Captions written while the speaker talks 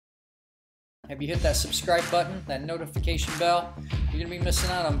Have you hit that subscribe button, that notification bell? You're going to be missing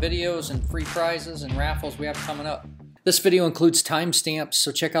out on videos and free prizes and raffles we have coming up. This video includes timestamps,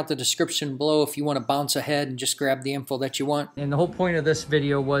 so check out the description below if you want to bounce ahead and just grab the info that you want. And the whole point of this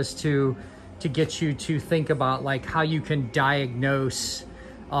video was to get you to think about like how you can diagnose,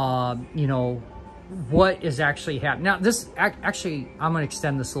 you know, what is actually happening. Now this, actually, I'm going to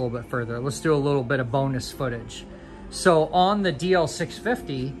extend this a little bit further. Let's do a little bit of bonus footage. So on the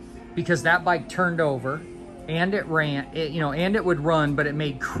DL650, because that bike turned over and it ran, and it would run, but it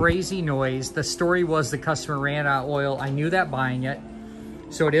made crazy noise. The story was the customer ran out of oil. I knew that buying it.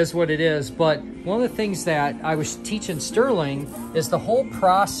 So it is what it is. But one of the things that I was teaching Sterling is the whole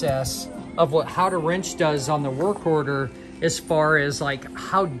process of what How to Wrench does on the work order, as far as like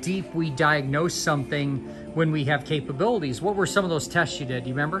how deep we diagnose something when we have capabilities. What were some of those tests you did? Do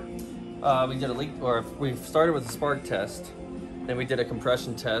you remember? We did a leak, or we started with a spark test, then we did a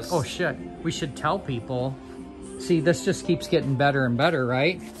compression test. Oh shit, we should tell people. See, this just keeps getting better and better,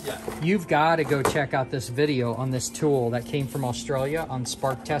 right? Yeah. You've got to go check out this video on this tool that came from Australia on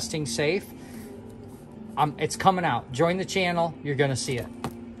spark testing safe. It's coming out. Join the channel, you're gonna see it.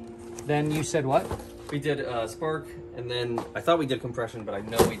 Then you said what? We did spark, and then I thought we did compression, but I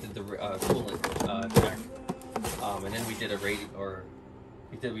know we did the coolant check. And then we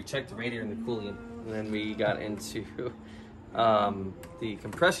did we checked the radiator and the coolant, and then we got into the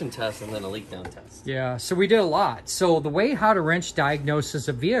compression test and then a leak down test. Yeah, so we did a lot. So the way How to Wrench diagnoses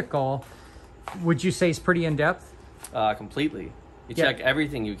a vehicle, would you say is pretty in-depth? Completely. You check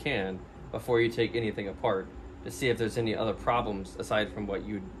everything you can before you take anything apart to see if there's any other problems aside from what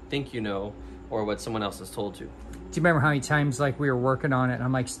you think you know or what someone else has told you. Do you remember how many times like we were working on it and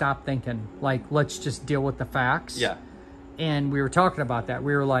I'm like, stop thinking, like let's just deal with the facts? Yeah. And we were talking about that.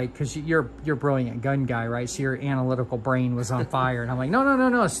 We were like, because you're a brilliant gun guy, right? So your analytical brain was on fire. And I'm like,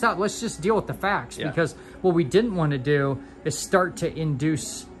 no, stop. Let's just deal with the facts. Yeah. Because what we didn't want to do is start to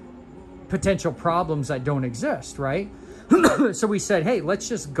induce potential problems that don't exist, right? So we said, hey, let's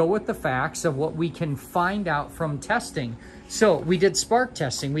just go with the facts of what we can find out from testing. So we did spark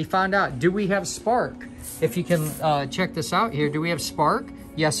testing. We found out, do we have spark? If you can check this out here, do we have spark?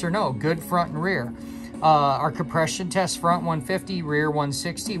 Yes or no? Good front and rear. Our compression test, front 150, rear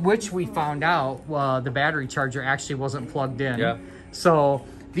 160, which we found out the battery charger actually wasn't plugged in. Yeah. So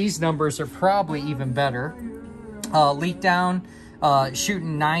these numbers are probably even better. Leak down,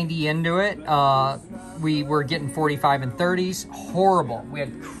 shooting 90 into it. We were getting 45 and 30s. Horrible. We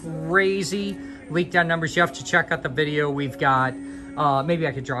had crazy leak down numbers. You have to check out the video. We've got, maybe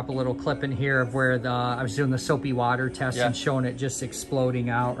I could drop a little clip in here of where I was doing the soapy water test and showing it just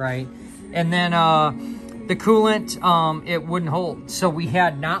exploding out, right? And then the coolant, it wouldn't hold. So we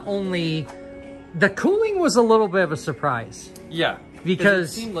had not only, the cooling was a little bit of a surprise. Yeah,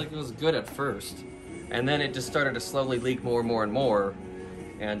 because it seemed like it was good at first. And then it just started to slowly leak more and more and more.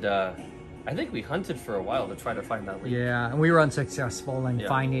 And I think we hunted for a while to try to find that leak. Yeah, and we were unsuccessful in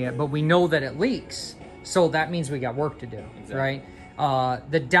finding it, but we know that it leaks. So that means we got work to do, right?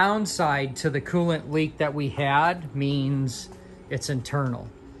 The downside to the coolant leak that we had means it's internal.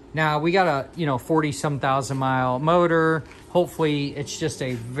 Now we got a 40-some thousand mile motor. Hopefully it's just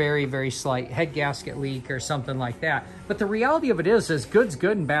a very, very slight head gasket leak or something like that. But the reality of it is good's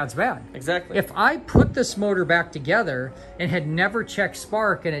good and bad's bad. Exactly. If I put this motor back together and had never checked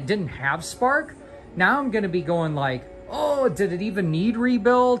spark and it didn't have spark, now I'm going to be going like, oh, did it even need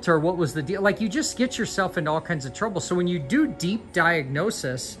rebuilt, or what was the deal? Like, you just get yourself into all kinds of trouble. So when you do deep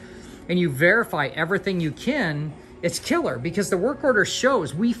diagnosis and you verify everything you can, it's killer, because the work order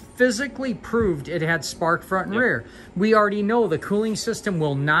shows we physically proved it had spark front and rear. We already know the cooling system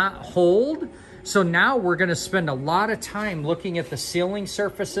will not hold. So now we're going to spend a lot of time looking at the sealing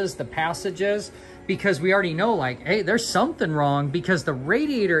surfaces, the passages, because we already know, like, hey, there's something wrong, because the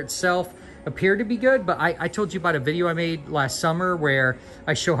radiator itself appeared to be good. But I told you about a video I made last summer where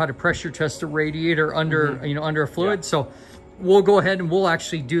I show how to pressure test a radiator under, under a fluid. So we'll go ahead and we'll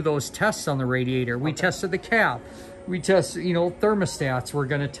actually do those tests on the radiator. We tested the cap. We test, thermostats. We're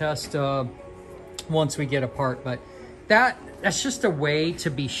going to test once we get apart. But that's just a way to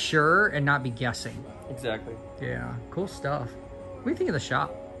be sure and not be guessing. Exactly. Yeah, cool stuff. What do you think of the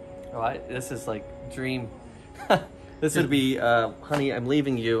shop? Oh, this is like dream. This would be, honey, I'm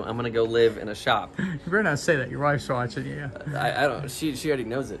leaving you. I'm going to go live in a shop. You better not say that. Your wife's watching you. I don't. She already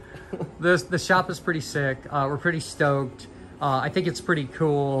knows it. The shop is pretty sick. We're pretty stoked. I think it's pretty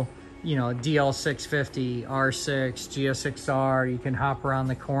cool. DL650, R6, GSX-R. You can hop around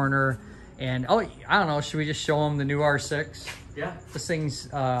the corner. And, I don't know. Should we just show them the new R6? Yeah. This thing's,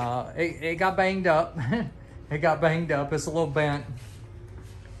 it got banged up. It got banged up. It's a little bent.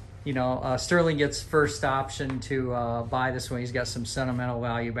 You know, Sterling gets first option to buy this one. He's got some sentimental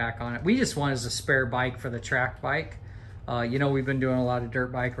value back on it. We just want as a spare bike for the track bike. You know, we've been doing a lot of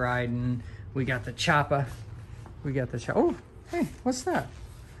dirt bike riding. We got the Choppa. Oh, hey, what's that?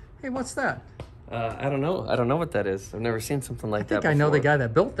 Hey, what's that? I don't know. I don't know what that is. I've never seen something like that before. I know the guy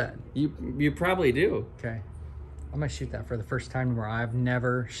that built that. You probably do. Okay. I'm going to shoot that for the first time tomorrow. I've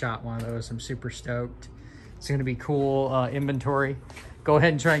never shot one of those. I'm super stoked. It's going to be cool inventory. Go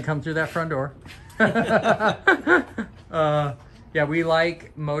ahead and try and come through that front door. Yeah, we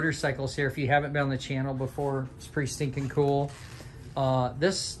like motorcycles here. If you haven't been on the channel before, it's pretty stinking cool.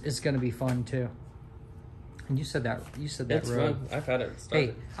 This is going to be fun too. And you said that It's road. fun. I've had it started.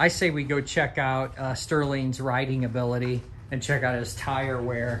 Hey, I say we go check out Sterling's riding ability and check out his tire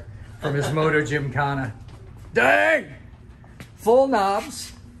wear from his Moto Gymkhana. Dang! Full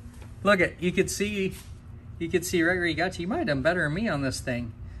knobs. Look it, you could see right where he got you. You might have done better than me on this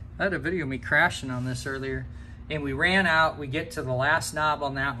thing. I had a video of me crashing on this earlier. And we ran out, we get to the last knob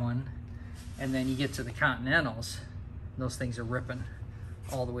on that one, and then you get to the Continentals. Those things are ripping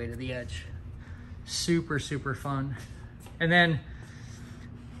all the way to the edge. Super, super fun. And then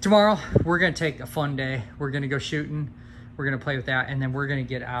tomorrow, we're gonna take a fun day. We're gonna go shooting. We're gonna play with that, and then we're gonna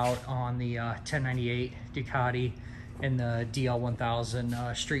get out on the 1098 Ducati and the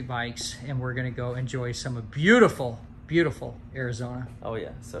DL1000 street bikes, and we're gonna go enjoy some of beautiful, beautiful Arizona. Oh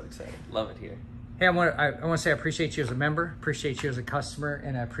yeah, so excited. Love it here. Hey, I want to say I appreciate you as a member, appreciate you as a customer,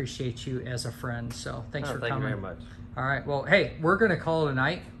 and I appreciate you as a friend. So thanks for coming. Thank you very much. All right, well, hey, we're going to call it a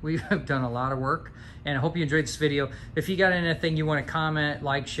night. We've done a lot of work, and I hope you enjoyed this video. If you got anything you want to comment,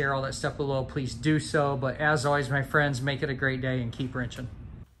 like, share, all that stuff below, please do so. But as always, my friends, make it a great day and keep wrenching.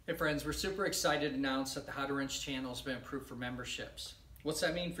 Hey, friends, we're super excited to announce that the How to Wrench channel has been approved for memberships. What's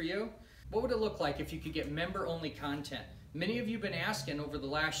that mean for you? What would it look like if you could get member-only content? Many of you have been asking over the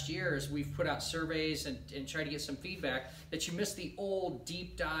last year as we've put out surveys and tried to get some feedback that you missed the old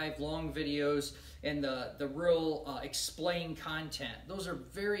deep dive long videos and the real explain content. Those are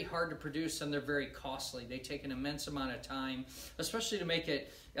very hard to produce and they're very costly. They take an immense amount of time, especially to make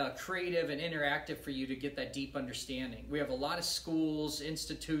it creative and interactive for you to get that deep understanding. We have a lot of schools,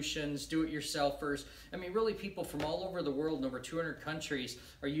 institutions, do-it-yourselfers. I mean, really people from all over the world in over 200 countries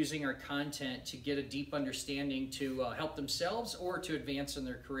are using our content to get a deep understanding to help themselves or to advance in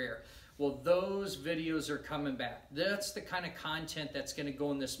their career. Well, those videos are coming back. That's the kind of content that's going to go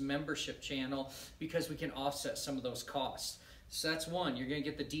in this membership channel because we can offset some of those costs. So that's one, you're going to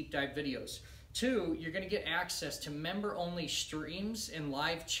get the deep dive videos. Two, you're going to get access to member-only streams and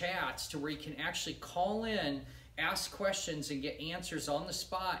live chats to where you can actually call in, ask questions, and get answers on the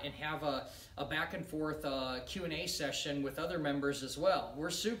spot and have a back and forth Q&A session with other members as well. We're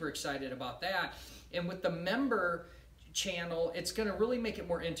super excited about that. And with the member channel, it's going to really make it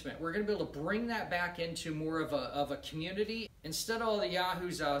more intimate. We're going to be able to bring that back into more of a community instead of all the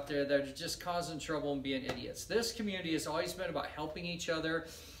yahoos out there that are just causing trouble and being idiots. This community has always been about helping each other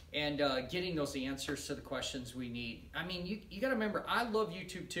and getting those answers to the questions we need. I mean, you got to remember, I love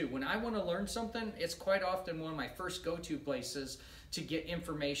YouTube too. When I want to learn something, it's quite often one of my first go-to places to get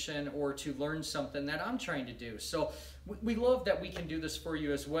information or to learn something that I'm trying to do. So we love that we can do this for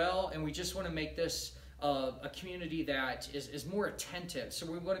you as well, and we just want to make this a community that is more attentive. So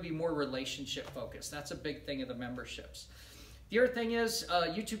we want to be more relationship focused. That's a big thing of the memberships. The other thing is,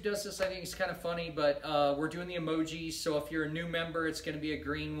 YouTube does this, I think it's kind of funny, but we're doing the emojis. So if you're a new member, it's going to be a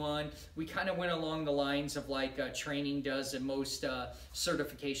green one. We kind of went along the lines of like training does in most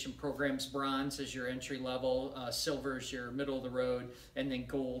certification programs. Bronze is your entry level, silver is your middle of the road, and then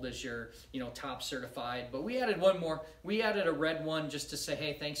gold is your top certified. But we added one more. We added a red one just to say,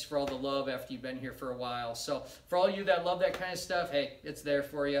 hey, thanks for all the love after you've been here for a while. So for all you that love that kind of stuff, hey, it's there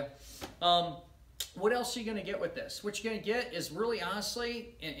for you. What else are you going to get with this? What you're going to get is really,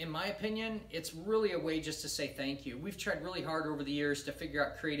 honestly, in my opinion, it's really a way just to say thank you. We've tried really hard over the years to figure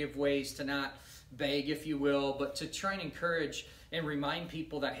out creative ways to not beg, if you will, but to try and encourage and remind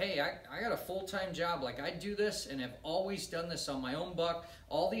people that, hey, I got a full-time job. Like, I do this and have always done this on my own buck.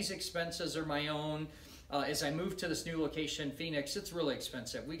 All these expenses are my own. As I moved to this new location, Phoenix, it's really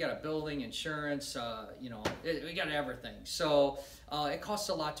expensive. We got a building, insurance, we got everything. So it costs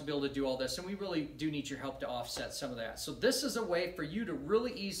a lot to be able to do all this, and we really do need your help to offset some of that. So this is a way for you to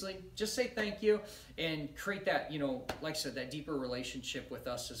really easily just say thank you and create that, like I said, that deeper relationship with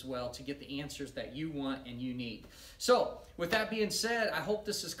us as well to get the answers that you want and you need. So with that being said, I hope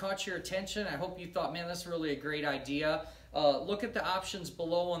this has caught your attention. I hope you thought, man, that's really a great idea. look at the options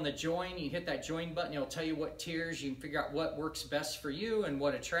below on the join. You hit that join button, it'll tell you what tiers. You can figure out what works best for you and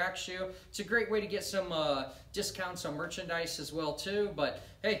what attracts you. It's a great way to get some discounts on merchandise as well too. But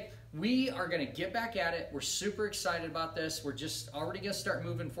hey, we are going to get back at it. We're super excited about this. We're just already going to start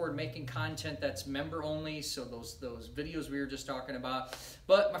moving forward, making content that's member only. So those videos we were just talking about.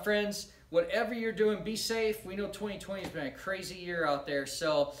 But my friends, whatever you're doing, be safe. We know 2020 has been a crazy year out there.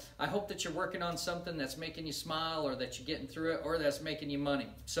 So I hope that you're working on something that's making you smile, or that you're getting through it, or that's making you money.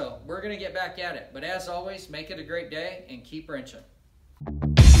 So we're going to get back at it. But as always, make it a great day and keep wrenching.